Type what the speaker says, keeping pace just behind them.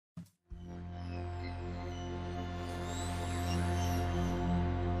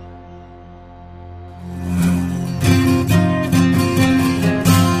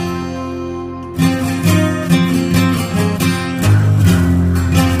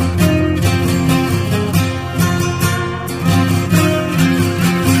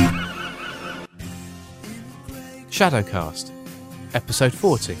ShadowCast, Episode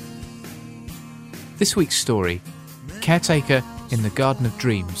 40. This week's story, Caretaker in the Garden of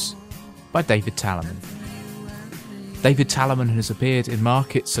Dreams, by David Tallerman. David Tallerman has appeared in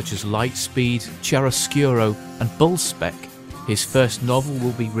markets such as Lightspeed, Chiaroscuro and Bullspec. His first novel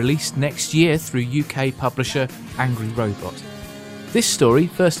will be released next year through UK publisher Angry Robot. This story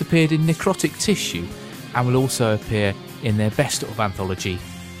first appeared in Necrotic Tissue and will also appear in their best of anthology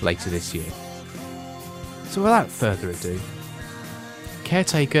later this year. So without further ado,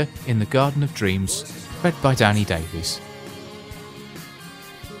 Caretaker in the Garden of Dreams, read by Danny Davies.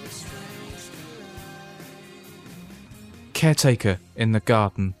 Caretaker in the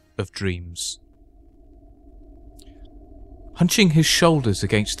Garden of Dreams. Hunching his shoulders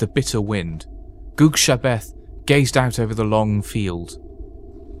against the bitter wind, Gugshabeth gazed out over the long field.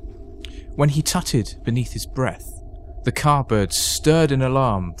 When he tutted beneath his breath, the carbirds stirred in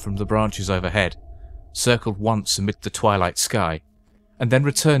alarm from the branches overhead, circled once amid the twilight sky, and then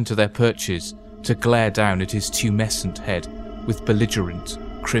returned to their perches to glare down at his tumescent head with belligerent,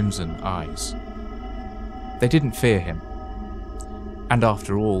 crimson eyes. They didn't fear him. And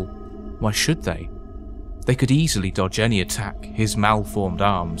after all, why should they? They could easily dodge any attack his malformed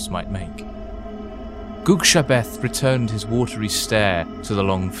arms might make. Gugshabeth returned his watery stare to the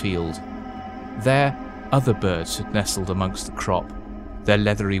long field. There, other birds had nestled amongst the crop, their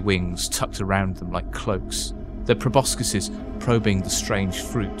leathery wings tucked around them like cloaks, their proboscises probing the strange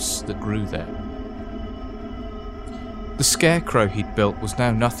fruits that grew there. The scarecrow he'd built was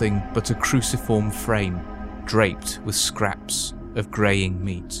now nothing but a cruciform frame, draped with scraps of greying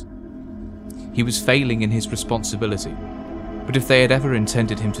meat. He was failing in his responsibility, but if they had ever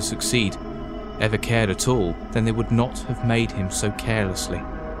intended him to succeed, ever cared at all, then they would not have made him so carelessly.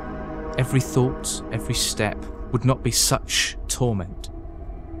 Every thought, every step would not be such torment.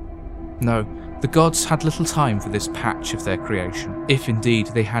 No, the gods had little time for this patch of their creation, if indeed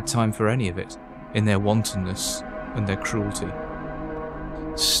they had time for any of it, in their wantonness and their cruelty.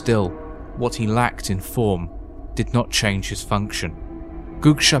 Still, what he lacked in form did not change his function.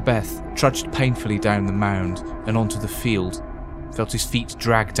 Gugshabeth trudged painfully down the mound and onto the field, felt his feet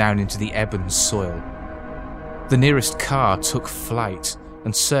drag down into the ebon soil. The nearest car took flight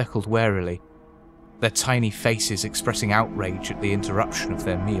and circled warily, their tiny faces expressing outrage at the interruption of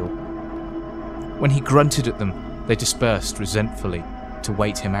their meal. When he grunted at them, they dispersed resentfully to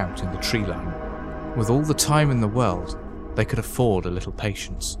wait him out in the tree line. With all the time in the world, they could afford a little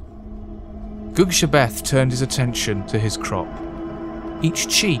patience. Gugshabeth turned his attention to his crop. Each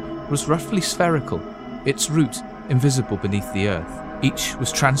chi was roughly spherical, its root invisible beneath the earth. Each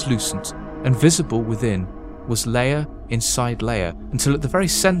was translucent, and visible within was layer inside layer, until at the very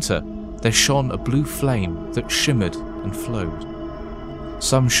centre there shone a blue flame that shimmered and flowed.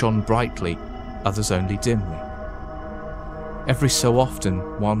 Some shone brightly, others only dimly. Every so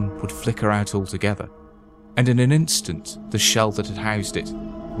often one would flicker out altogether, and in an instant the shell that had housed it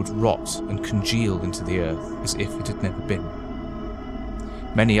would rot and congeal into the earth as if it had never been.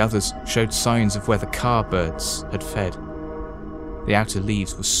 Many others showed signs of where the carbirds had fed. The outer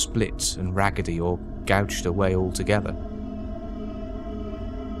leaves were split and raggedy or gouged away altogether.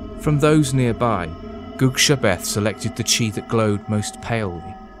 From those nearby, Gugshabeth selected the chi that glowed most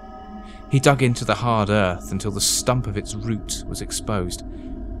palely. He dug into the hard earth until the stump of its root was exposed,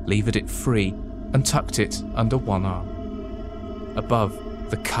 levered it free, and tucked it under one arm. Above,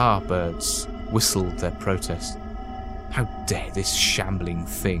 the carbirds whistled their protest. How dare this shambling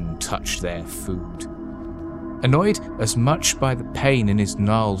thing touch their food? Annoyed as much by the pain in his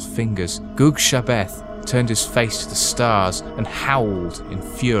gnarled fingers, Gugshabeth turned his face to the stars and howled in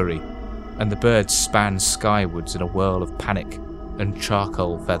fury, and the birds span skywards in a whirl of panic and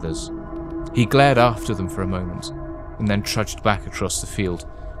charcoal feathers. He glared after them for a moment, and then trudged back across the field,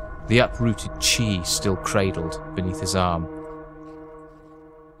 the uprooted chi still cradled beneath his arm.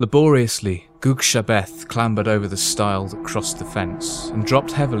 Laboriously, Gugshabeth clambered over the stile that crossed the fence, and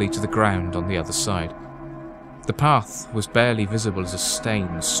dropped heavily to the ground on the other side. The path was barely visible as a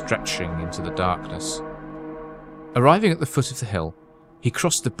stain stretching into the darkness. Arriving at the foot of the hill, he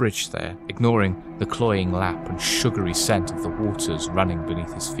crossed the bridge there, ignoring the cloying lap and sugary scent of the waters running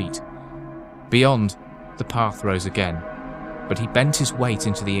beneath his feet. Beyond, the path rose again, but he bent his weight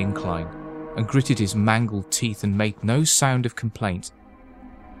into the incline and gritted his mangled teeth and made no sound of complaint.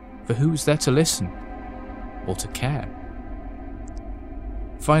 For who was there to listen? Or to care?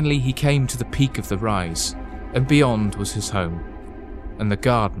 Finally he came to the peak of the rise, and beyond was his home, and the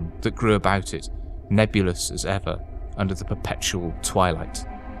garden that grew about it, nebulous as ever under the perpetual twilight.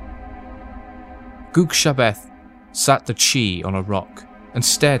 Gugshabeth sat the chi on a rock and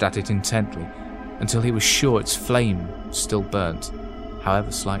stared at it intently, until he was sure its flame still burnt,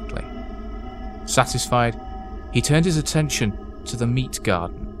 however slightly. Satisfied, he turned his attention to the meat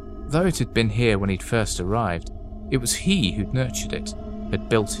garden. Though it had been here when he'd first arrived, it was he who'd nurtured it, had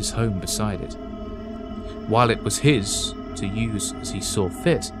built his home beside it. While it was his, to use as he saw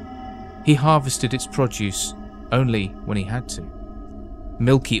fit, he harvested its produce only when he had to.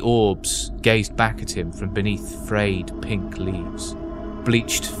 Milky orbs gazed back at him from beneath frayed pink leaves.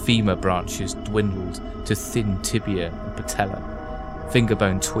 Bleached femur branches dwindled to thin tibia and patella.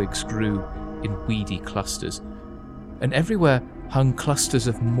 Fingerbone twigs grew in weedy clusters, and everywhere hung clusters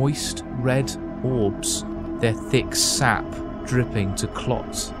of moist red orbs, their thick sap dripping to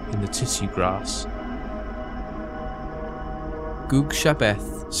clots in the tissue grass.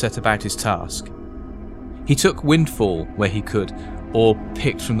 Gug-Shabeth set about his task. He took windfall where he could, or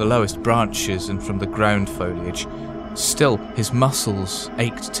picked from the lowest branches and from the ground foliage. Still, his muscles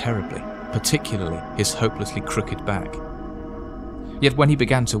ached terribly, particularly his hopelessly crooked back. Yet when he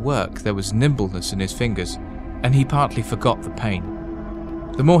began to work, there was nimbleness in his fingers, and he partly forgot the pain.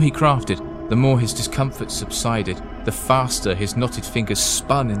 The more he crafted, the more his discomfort subsided, the faster his knotted fingers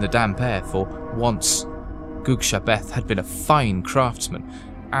spun in the damp air, for once Gug-Shabeth had been a fine craftsman,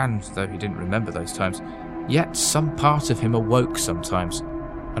 and, though he didn't remember those times, yet some part of him awoke sometimes,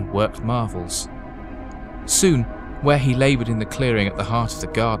 and worked marvels. Soon, where he laboured in the clearing at the heart of the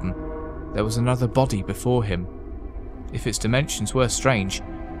garden, there was another body before him. If its dimensions were strange,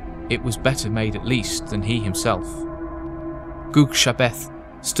 it was better made at least than he himself. Gug-Shabeth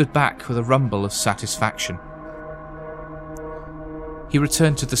stood back with a rumble of satisfaction. He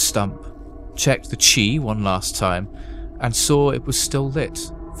returned to the stump, checked the chi one last time, and saw it was still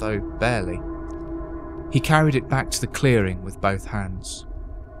lit, though barely. He carried it back to the clearing with both hands.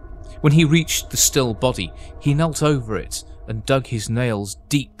 When he reached the still body, he knelt over it and dug his nails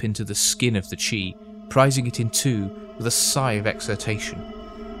deep into the skin of the chi, prizing it in two with a sigh of exultation.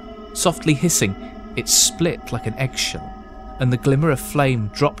 Softly hissing, it split like an eggshell, and the glimmer of flame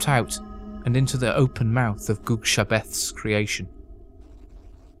dropped out and into the open mouth of Gug-Shabeth's creation.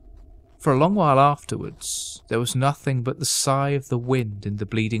 For a long while afterwards, there was nothing but the sigh of the wind in the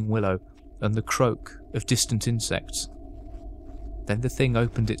bleeding willow and the croak of distant insects. Then the thing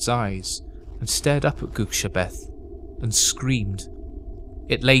opened its eyes and stared up at Gug-Shabeth and screamed.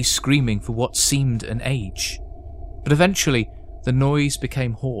 It lay screaming for what seemed an age, but eventually the noise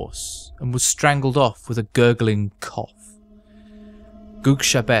became hoarse and was strangled off with a gurgling cough.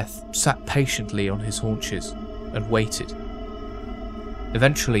 Gug-Shabeth sat patiently on his haunches and waited.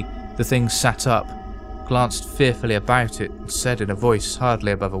 Eventually the thing sat up, glanced fearfully about it, and said in a voice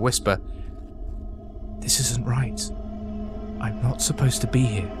hardly above a whisper, "This isn't right. I'm not supposed to be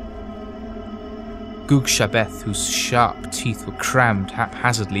here." Gug-Shabeth, whose sharp teeth were crammed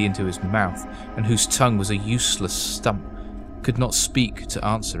haphazardly into his mouth, and whose tongue was a useless stump, could not speak to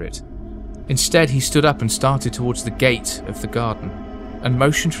answer it. Instead, he stood up and started towards the gate of the garden, and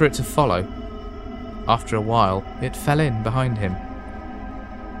motioned for it to follow. After a while, it fell in behind him.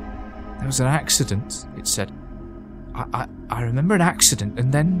 "There was an accident," it said. I remember an accident,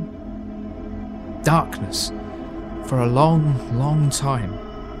 and then darkness. For a long, long time."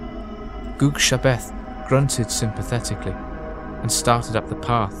 Gug-Shabeth grunted sympathetically and started up the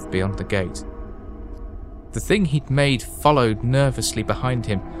path beyond the gate. The thing he'd made followed nervously behind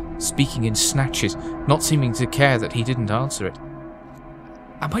him, speaking in snatches, not seeming to care that he didn't answer it.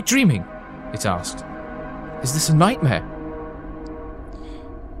 "Am I dreaming?" it asked. "Is this a nightmare?"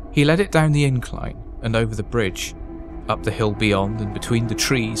 He led it down the incline and over the bridge, up the hill beyond and between the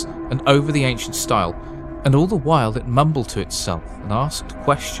trees and over the ancient stile, and all the while it mumbled to itself and asked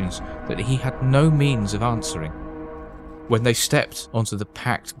questions that he had no means of answering. When they stepped onto the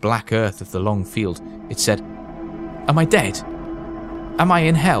packed black earth of the long field, it said, "Am I dead? Am I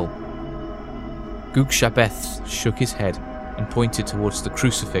in hell?" Gug-Shabeth shook his head and pointed towards the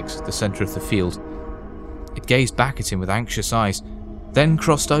crucifix at the centre of the field. It gazed back at him with anxious eyes, then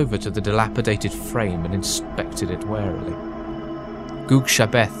crossed over to the dilapidated frame and inspected it warily.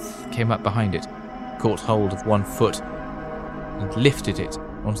 Gug-Shabeth came up behind it, caught hold of one foot, and lifted it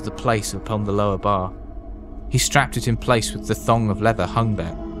onto the place upon the lower bar. He strapped it in place with the thong of leather hung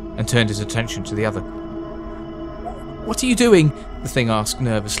there, and turned his attention to the other. "What are you doing?" the thing asked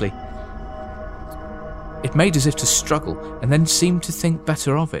nervously. It made as if to struggle, and then seemed to think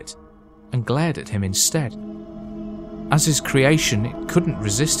better of it, and glared at him instead. As his creation, it couldn't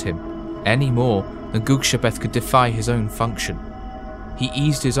resist him, any more than Gug-Shabeth could defy his own function. He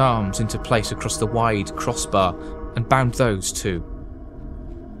eased his arms into place across the wide crossbar, and bound those too.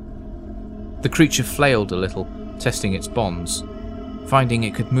 The creature flailed a little, testing its bonds. Finding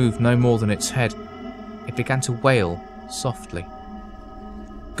it could move no more than its head, it began to wail softly.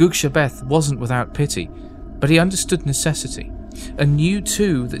 Gugshabeth wasn't without pity, but he understood necessity, and knew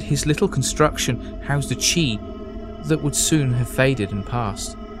too that his little construction housed a chi that would soon have faded and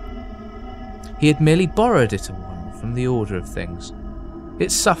passed. He had merely borrowed it a while from the order of things.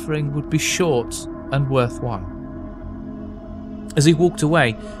 Its suffering would be short and worthwhile. As he walked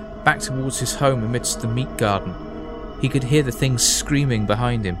away, back towards his home amidst the meat garden, he could hear the things screaming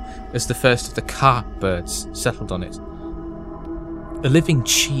behind him as the first of the ka birds settled on it. A living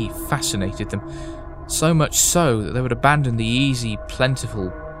chi fascinated them, so much so that they would abandon the easy,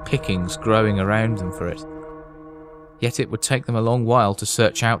 plentiful pickings growing around them for it. Yet it would take them a long while to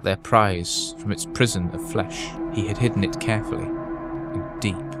search out their prize from its prison of flesh. He had hidden it carefully and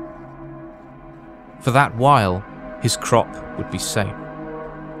deep. For that while, his crop would be safe.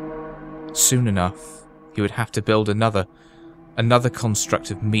 Soon enough, he would have to build another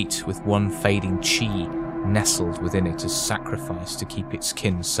construct of meat with one fading chi nestled within it as sacrifice to keep its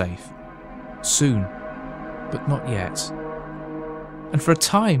kin safe. Soon, but not yet. And for a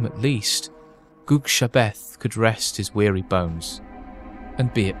time at least, Gugshabeth could rest his weary bones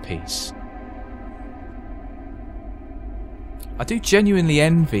and be at peace. I do genuinely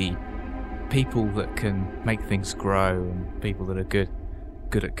envy people that can make things grow and people that are good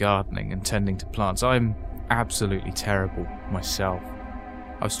at gardening and tending to plants. I'm absolutely terrible myself.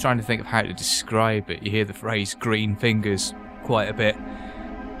 I was trying to think of how to describe it. You hear the phrase green fingers quite a bit.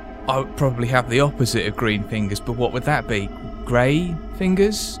 I would probably have the opposite of green fingers, but what would that be? Grey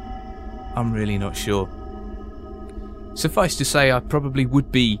fingers? I'm really not sure. Suffice to say, I probably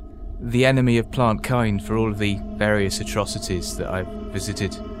would be the enemy of plant kind for all of the various atrocities that I've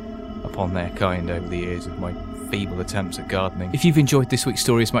visited upon their kind over the years of my feeble attempts at gardening. If you've enjoyed this week's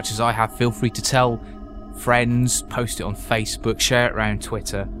story as much as I have, feel free to tell friends, post it on Facebook, share it around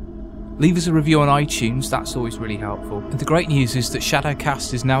Twitter. Leave us a review on iTunes, that's always really helpful. And the great news is that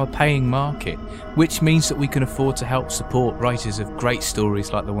ShadowCast is now a paying market, which means that we can afford to help support writers of great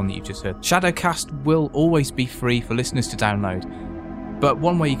stories like the one that you've just heard. ShadowCast will always be free for listeners to download, but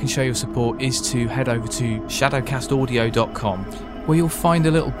one way you can show your support is to head over to shadowcastaudio.com, where you'll find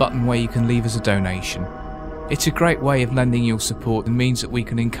a little button where you can leave us a donation. It's a great way of lending your support and means that we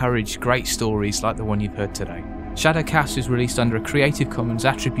can encourage great stories like the one you've heard today. ShadowCast is released under a Creative Commons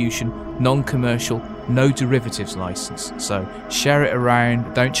Attribution, Non-Commercial, No Derivatives license, so share it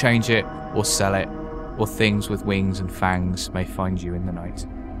around, don't change it or sell it, or things with wings and fangs may find you in the night.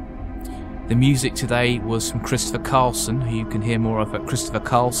 The music today was from Christopher Carlson, who you can hear more of at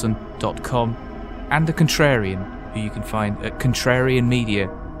christophercarlson.com, and The Contrarian, who you can find at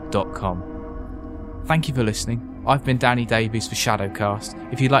contrarianmedia.com. Thank you for listening. I've been Danny Davies for ShadowCast.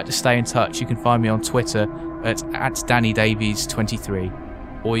 If you'd like to stay in touch, you can find me on Twitter at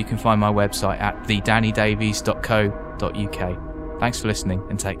DannyDavies23, or you can find my website at thedannydavies.co.uk. Thanks for listening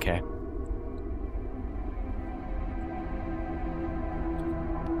and take care.